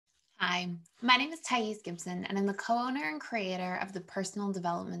Hi, my name is Thais Gibson, and I'm the co-owner and creator of the Personal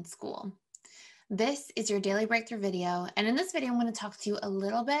Development School. This is your daily breakthrough video, and in this video, I'm going to talk to you a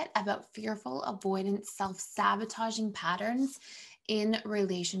little bit about fearful, avoidant, self-sabotaging patterns in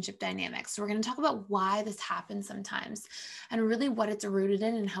relationship dynamics. So we're going to talk about why this happens sometimes and really what it's rooted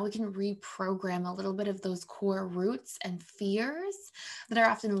in and how we can reprogram a little bit of those core roots and fears that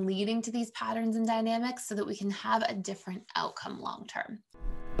are often leading to these patterns and dynamics so that we can have a different outcome long term.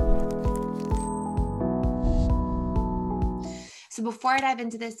 So before I dive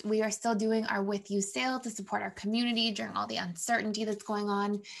into this, we are still doing our With You sale to support our community during all the uncertainty that's going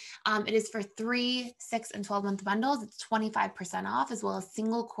on. It is for 3, 6, and 12-month bundles. It's 25% off as well as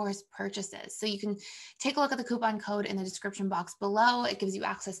single course purchases. So you can take a look at the coupon code in the description box below. It gives you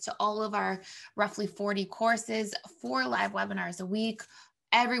access to all of our roughly 40 courses, 4 live webinars a week.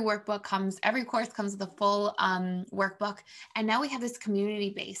 Every course comes with a full workbook. And now we have this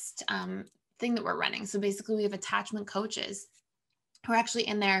community-based thing that we're running. So basically we have attachment coaches who are actually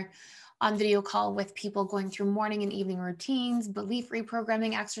in there on video call with people going through morning and evening routines, belief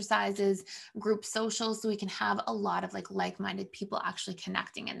reprogramming exercises, group socials, so we can have a lot of like-minded people actually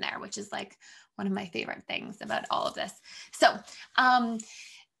connecting in there, which is like one of my favorite things about all of this. So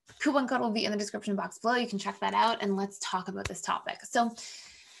coupon code will be in the description box below. You can check that out, and let's talk about this topic. So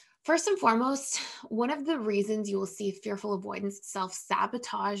first and foremost, one of the reasons you will see fearful avoidance,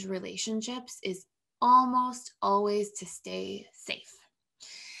 self-sabotage relationships is almost always to stay safe.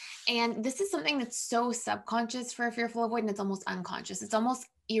 And this is something that's so subconscious for a fearful avoidant. It's almost unconscious. It's almost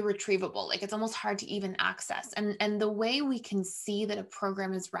irretrievable. Like it's almost hard to even access. And the way we can see that a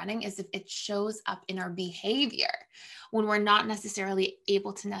program is running is if it shows up in our behavior when we're not necessarily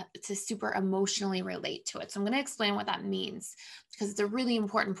able to super emotionally relate to it. So I'm going to explain what that means because it's a really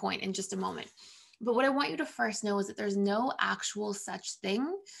important point in just a moment. But what I want you to first know is that there's no actual such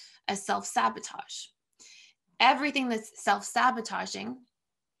thing as self-sabotage. Everything that's self-sabotaging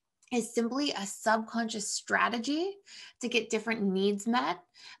is simply a subconscious strategy to get different needs met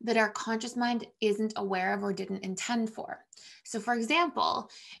that our conscious mind isn't aware of or didn't intend for. So for example,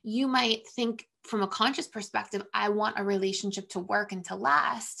 you might think from a conscious perspective, I want a relationship to work and to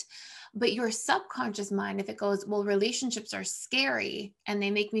last. But your subconscious mind, if it goes, well, relationships are scary and they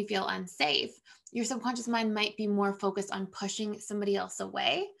make me feel unsafe, your subconscious mind might be more focused on pushing somebody else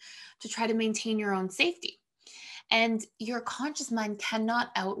away to try to maintain your own safety. And your conscious mind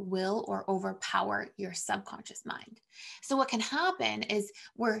cannot outwill or overpower your subconscious mind. So what can happen is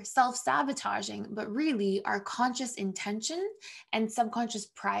we're self-sabotaging, but really our conscious intention and subconscious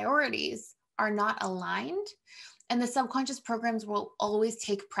priorities are not aligned. And the subconscious programs will always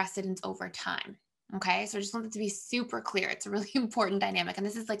take precedence over time. Okay, so I just want it to be super clear. It's a really important dynamic. And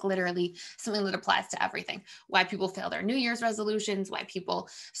this is like literally something that applies to everything. Why people fail their New Year's resolutions, why people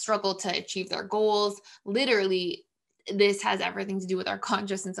struggle to achieve their goals. Literally, this has everything to do with our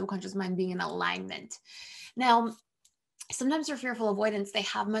conscious and subconscious mind being in alignment. Now, sometimes for fearful avoidance, they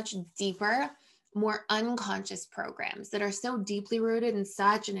have much deeper, more unconscious programs that are so deeply rooted in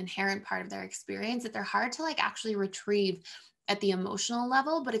such an inherent part of their experience that they're hard to actually retrieve at the emotional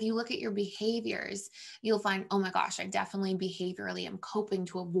level. But if you look at your behaviors, you'll find, oh my gosh, I definitely behaviorally am coping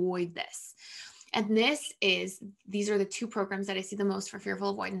to avoid this. And these are the 2 programs that I see the most for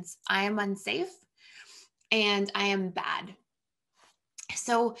fearful avoidance. I am unsafe and I am bad.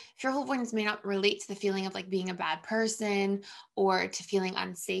 So fearful avoidance may not relate to the feeling of being a bad person or to feeling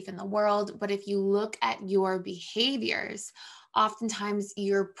unsafe in the world. But if you look at your behaviors, oftentimes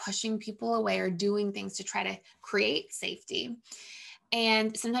you're pushing people away or doing things to try to create safety.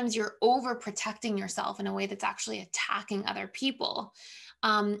 And sometimes you're overprotecting yourself in a way that's actually attacking other people.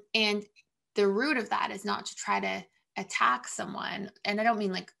 And the root of that is not to try to attack someone. And I don't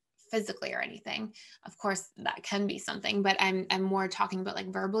mean physically or anything. Of course, that can be something, but I'm more talking about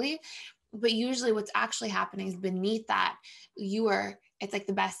verbally. But usually what's actually happening is beneath that, it's like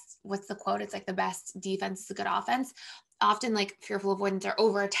the best, what's the quote? It's like the best defense is a good offense. Often fearful avoidance or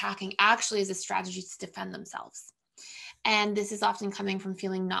over attacking actually is a strategy to defend themselves. And this is often coming from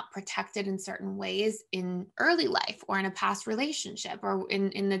feeling not protected in certain ways in early life or in a past relationship or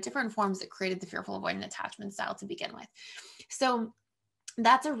in the different forms that created the fearful avoidant attachment style to begin with. So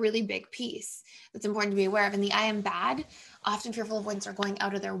that's a really big piece that's important to be aware of. And the I am bad, often fearful avoidants are going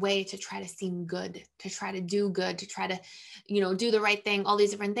out of their way to try to seem good, to try to do good, to try to, do the right thing, all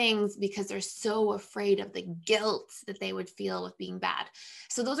these different things, because they're so afraid of the guilt that they would feel with being bad.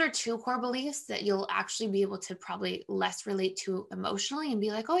 So those are two core beliefs that you'll actually be able to probably less relate to emotionally and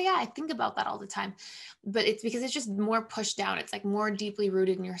be like, oh yeah, I think about that all the time. But it's because it's just more pushed down. It's like more deeply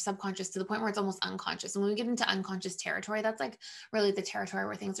rooted in your subconscious to the point where it's almost unconscious. And when we get into unconscious territory, that's like really the territory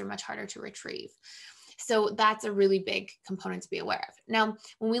where things are much harder to retrieve. So that's a really big component to be aware of. Now,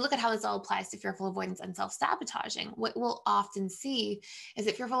 when we look at how this all applies to fearful avoidance and self-sabotaging, what we'll often see is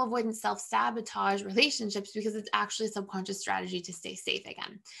that fearful avoidance self-sabotage relationships because it's actually a subconscious strategy to stay safe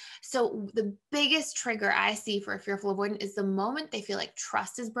again. So the biggest trigger I see for a fearful avoidant is the moment they feel like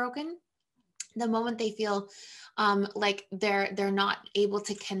trust is broken, the moment they feel like they're not able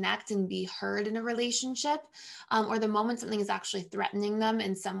to connect and be heard in a relationship, or the moment something is actually threatening them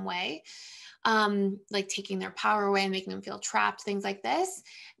in some way, like taking their power away and making them feel trapped, things like this.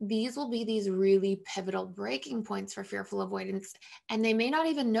 These will be these really pivotal breaking points for fearful avoidance. And they may not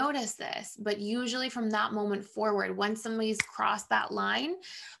even notice this, but usually from that moment forward, once somebody's crossed that line,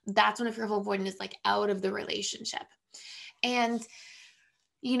 that's when a fearful avoidant is like out of the relationship. And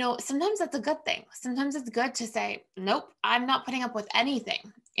sometimes that's a good thing. Sometimes it's good to say, nope, I'm not putting up with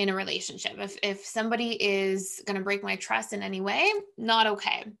anything in a relationship. If somebody is going to break my trust in any way, not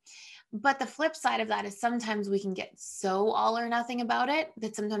okay. But the flip side of that is sometimes we can get so all or nothing about it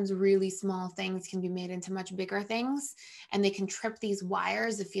that sometimes really small things can be made into much bigger things, and they can trip these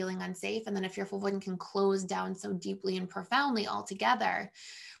wires of feeling unsafe. And then a fearful avoidant can close down so deeply and profoundly altogether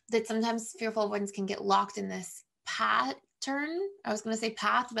that sometimes fearful avoidants can get locked in this pattern. I was going to say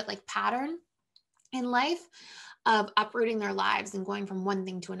path, but like pattern in life of uprooting their lives and going from one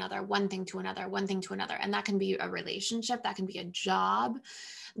thing to another, one thing to another, one thing to another. And that can be a relationship, that can be a job,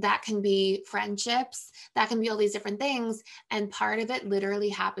 that can be friendships, that can be all these different things. And part of it literally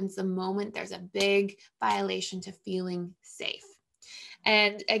happens the moment there's a big violation to feeling safe.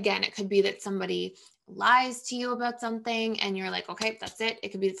 And again, it could be that somebody lies to you about something and you're like, okay, that's it. It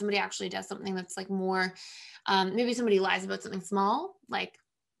could be that somebody actually does something that's like more, maybe somebody lies about something small, like,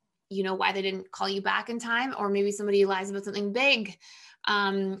 why they didn't call you back in time, or maybe somebody lies about something big.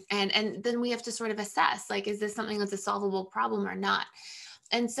 And then we have to sort of assess, like, is this something that's a solvable problem or not?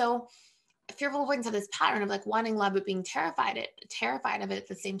 And so fearful avoidance have this pattern of like wanting love, but being terrified of it at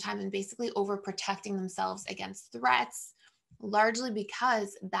the same time, and basically overprotecting themselves against threats, largely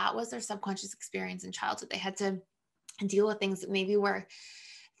because that was their subconscious experience in childhood. They had to deal with things that maybe were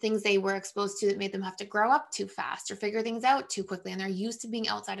things they were exposed to that made them have to grow up too fast or figure things out too quickly. And they're used to being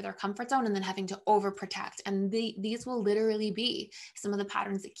outside of their comfort zone and then having to overprotect. And these will literally be some of the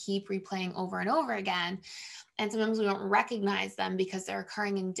patterns that keep replaying over and over again. And sometimes we don't recognize them because they're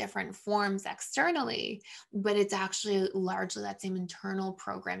occurring in different forms externally, but it's actually largely that same internal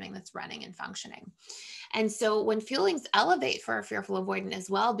programming that's running and functioning. And so when feelings elevate for a fearful avoidant as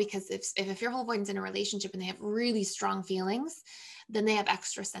well, because if a fearful avoidant's in a relationship and they have really strong feelings, then they have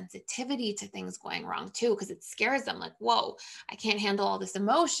extra sensitivity to things going wrong too, because it scares them like, whoa, I can't handle all this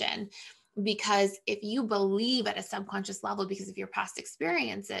emotion. Because if you believe at a subconscious level, because of your past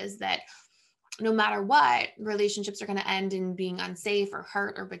experiences, that no matter what, relationships are going to end in being unsafe or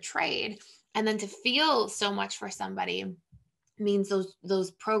hurt or betrayed, and then to feel so much for somebody means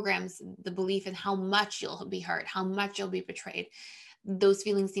those programs, the belief in how much you'll be hurt, how much you'll be betrayed, those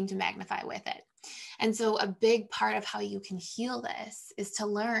feelings seem to magnify with it. And so a big part of how you can heal this is to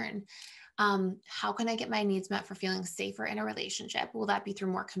learn, how can I get my needs met for feeling safer in a relationship? Will that be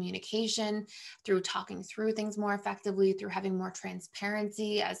through more communication, through talking through things more effectively, through having more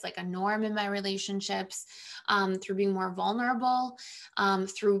transparency as like a norm in my relationships, through being more vulnerable,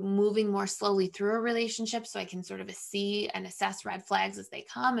 through moving more slowly through a relationship so I can sort of see and assess red flags as they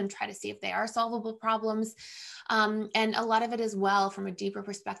come and try to see if they are solvable problems. And a lot of it as well, from a deeper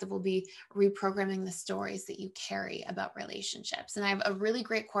perspective, will be reprogramming the stories that you carry about relationships. And I have a really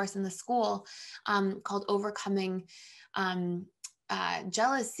great course in the school called Overcoming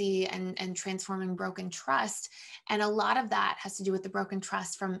Jealousy and Transforming Broken Trust. And a lot of that has to do with the broken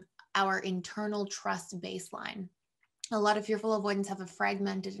trust from our internal trust baseline. A lot of fearful avoidants have a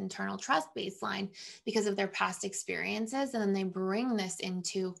fragmented internal trust baseline because of their past experiences, and then they bring this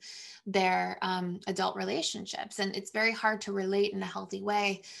into their adult relationships. And it's very hard to relate in a healthy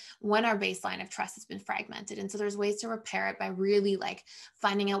way when our baseline of trust has been fragmented. And so there's ways to repair it by really like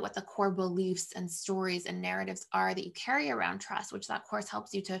finding out what the core beliefs and stories and narratives are that you carry around trust, which that course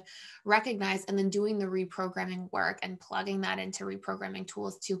helps you to recognize, and then doing the reprogramming work and plugging that into reprogramming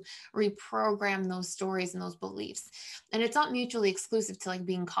tools to reprogram those stories and those beliefs. And it's not mutually exclusive to like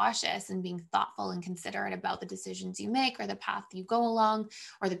being cautious and being thoughtful and considerate about the decisions you make or the path you go along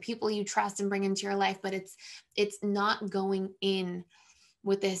or the people you trust and bring into your life. But it's not going in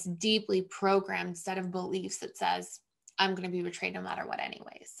with this deeply programmed set of beliefs that says, I'm going to be betrayed no matter what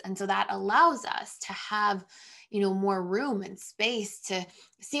anyways. And so that allows us to have, more room and space to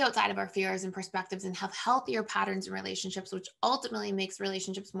see outside of our fears and perspectives and have healthier patterns in relationships, which ultimately makes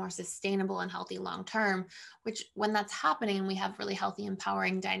relationships more sustainable and healthy long term, which when that's happening and we have really healthy,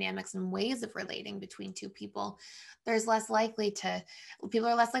 empowering dynamics and ways of relating between two people, people are less likely to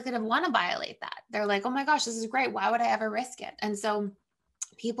want to violate that. They're like, oh my gosh, this is great. Why would I ever risk it? And so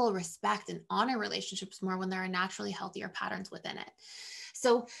people respect and honor relationships more when there are naturally healthier patterns within it.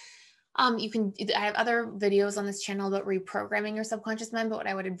 So I have other videos on this channel about reprogramming your subconscious mind, but what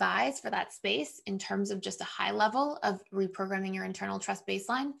I would advise for that space in terms of just a high level of reprogramming your internal trust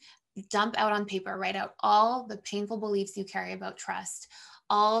baseline, dump out on paper, write out all the painful beliefs you carry about trust,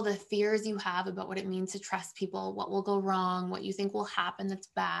 all the fears you have about what it means to trust people, what will go wrong, what you think will happen that's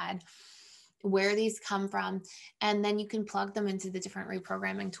bad, where these come from, and then you can plug them into the different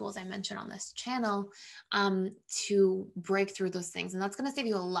reprogramming tools I mentioned on this channel to break through those things. And that's going to save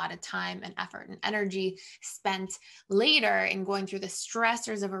you a lot of time and effort and energy spent later in going through the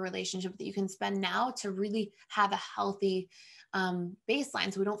stressors of a relationship that you can spend now to really have a healthy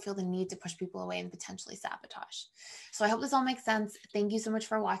baseline, so we don't feel the need to push people away and potentially sabotage. So I hope this all makes sense. Thank you so much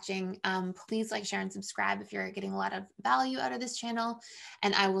for watching. Please like, share, and subscribe if you're getting a lot of value out of this channel,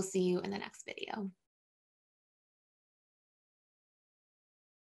 and I will see you in the next video.